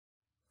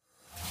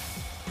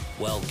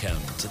Welcome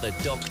to the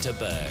Dr.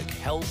 Berg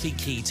Healthy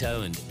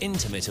Keto and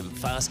Intermittent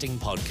Fasting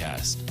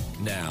Podcast.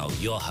 Now,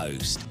 your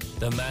host,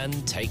 the man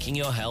taking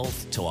your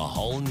health to a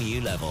whole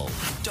new level,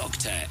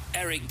 Dr.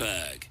 Eric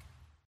Berg.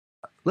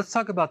 Let's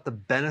talk about the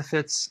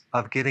benefits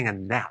of getting a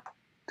nap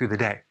through the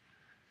day.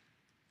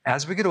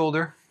 As we get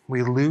older,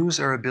 we lose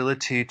our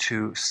ability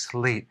to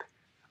sleep.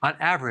 On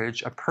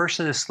average, a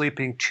person is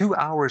sleeping 2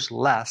 hours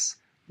less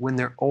when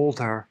they're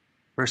older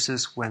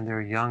versus when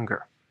they're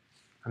younger.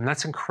 And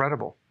that's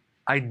incredible.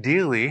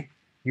 Ideally,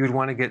 you would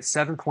want to get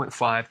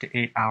 7.5 to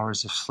 8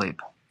 hours of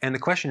sleep. And the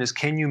question is,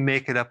 can you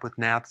make it up with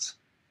naps?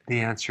 The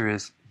answer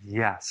is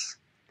yes.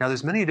 Now,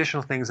 there's many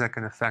additional things that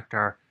can affect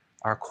our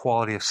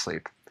quality of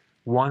sleep.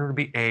 One would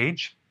be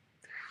age.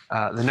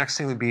 The next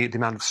thing would be the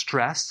amount of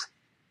stress.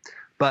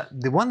 But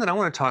the one that I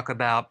want to talk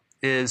about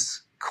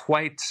is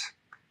quite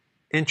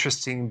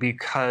interesting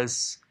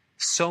because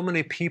so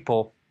many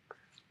people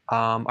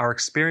are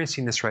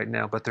experiencing this right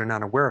now, but they're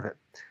not aware of it.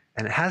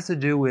 And it has to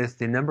do with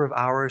the number of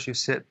hours you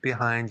sit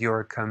behind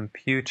your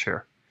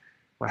computer.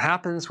 What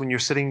happens when you're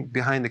sitting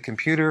behind the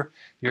computer,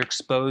 you're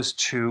exposed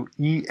to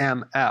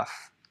EMF,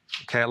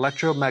 okay,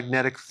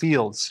 electromagnetic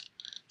fields.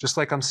 Just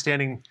like I'm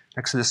standing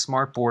next to this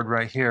smart board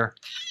right here,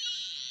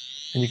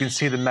 and you can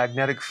see the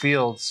magnetic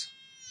fields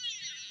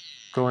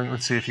going,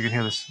 let's see if you can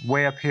hear this,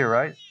 way up here,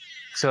 right?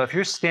 So if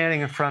you're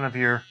standing in front of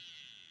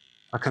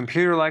a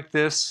computer like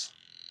this,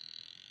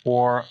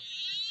 or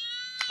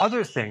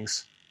other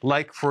things,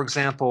 like, for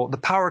example, the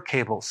power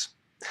cables,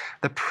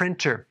 the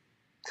printer,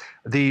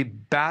 the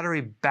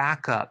battery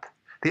backup,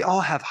 they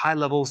all have high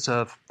levels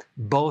of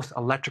both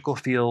electrical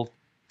field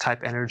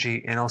type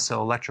energy and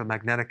also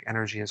electromagnetic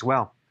energy as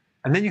well.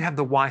 And then you have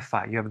the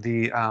Wi-Fi. You have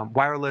the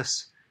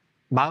wireless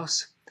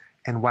mouse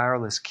and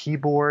wireless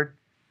keyboard.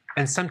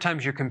 And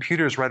sometimes your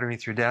computer is right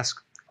underneath your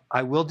desk.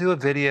 I will do a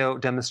video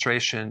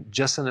demonstration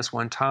just on this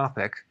one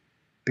topic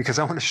because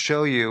I want to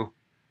show you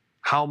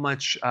how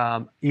much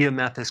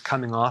EMF is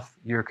coming off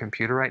your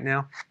computer right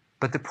now.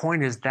 But the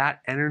point is that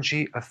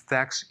energy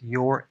affects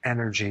your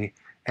energy,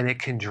 and it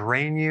can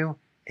drain you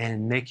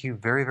and make you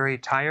very, very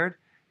tired.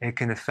 It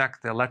can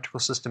affect the electrical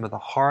system of the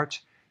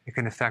heart. It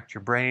can affect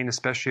your brain,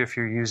 especially if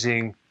you're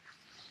using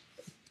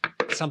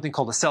something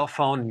called a cell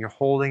phone and you're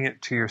holding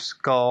it to your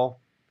skull.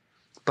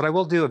 But I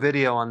will do a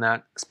video on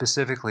that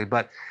specifically.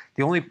 But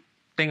the only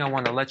thing I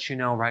want to let you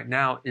know right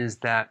now is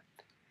that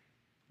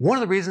one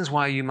of the reasons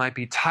why you might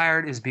be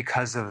tired is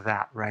because of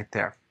that right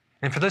there.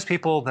 And for those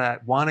people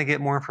that want to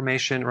get more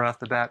information right off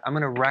the bat, I'm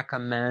going to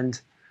recommend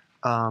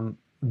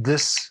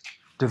this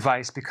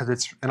device because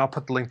and I'll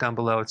put the link down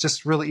below. It's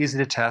just really easy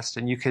to test,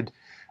 and you could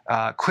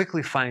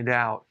quickly find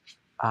out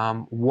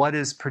what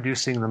is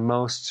producing the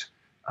most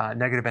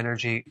negative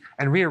energy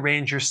and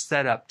rearrange your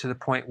setup to the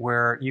point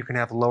where you can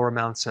have lower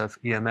amounts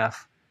of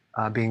EMF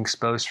being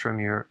exposed from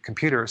your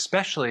computer,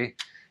 especially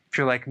if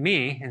you're like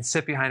me and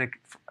sit behind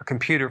a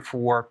computer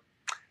for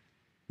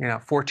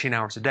 14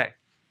 hours a day.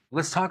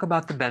 Let's talk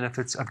about the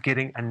benefits of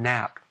getting a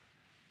nap.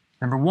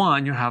 Number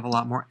one, you'll have a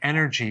lot more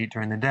energy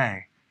during the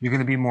day. You're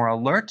going to be more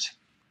alert,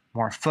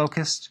 more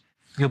focused.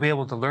 You'll be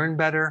able to learn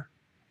better.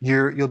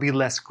 You'll be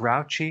less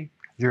grouchy.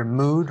 Your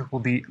mood will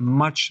be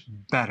much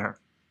better.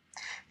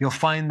 You'll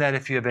find that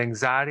if you have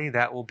anxiety,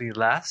 that will be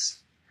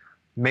less.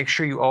 Make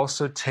sure you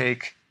also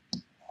take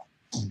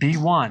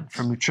B1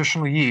 from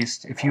nutritional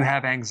yeast if you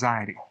have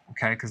anxiety,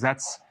 okay? Because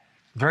that's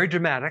very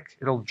dramatic.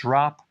 It'll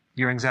drop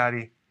your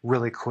anxiety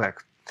really quick.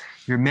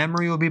 Your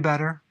memory will be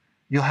better.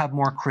 You'll have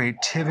more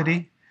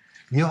creativity.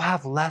 You'll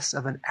have less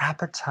of an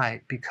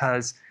appetite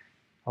because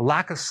a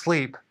lack of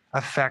sleep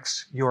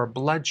affects your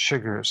blood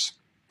sugars.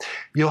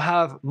 You'll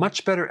have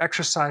much better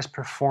exercise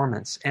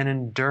performance and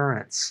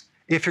endurance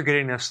if you're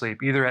getting enough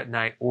sleep, either at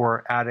night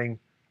or adding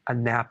a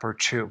nap or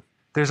two.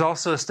 There's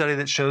also a study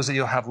that shows that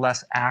you'll have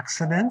less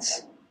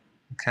accidents,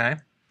 okay?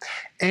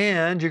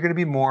 And you're going to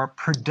be more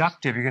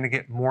productive. You're going to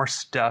get more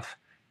stuff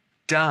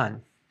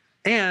done.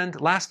 And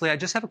lastly, I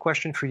just have a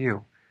question for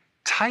you.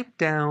 Type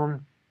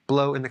down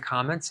below in the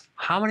comments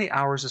how many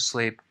hours of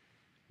sleep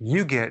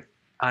you get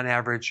on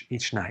average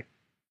each night.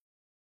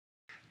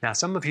 Now,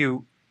 some of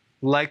you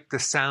like the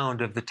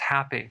sound of the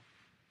tapping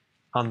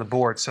on the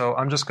board, so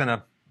I'm just going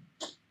to,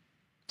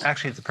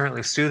 actually it's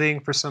apparently soothing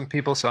for some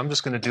people, so I'm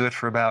just going to do it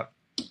for about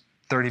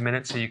 30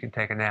 minutes so you can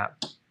take a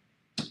nap.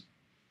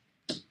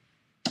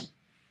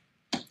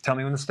 Tell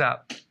me when to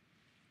stop.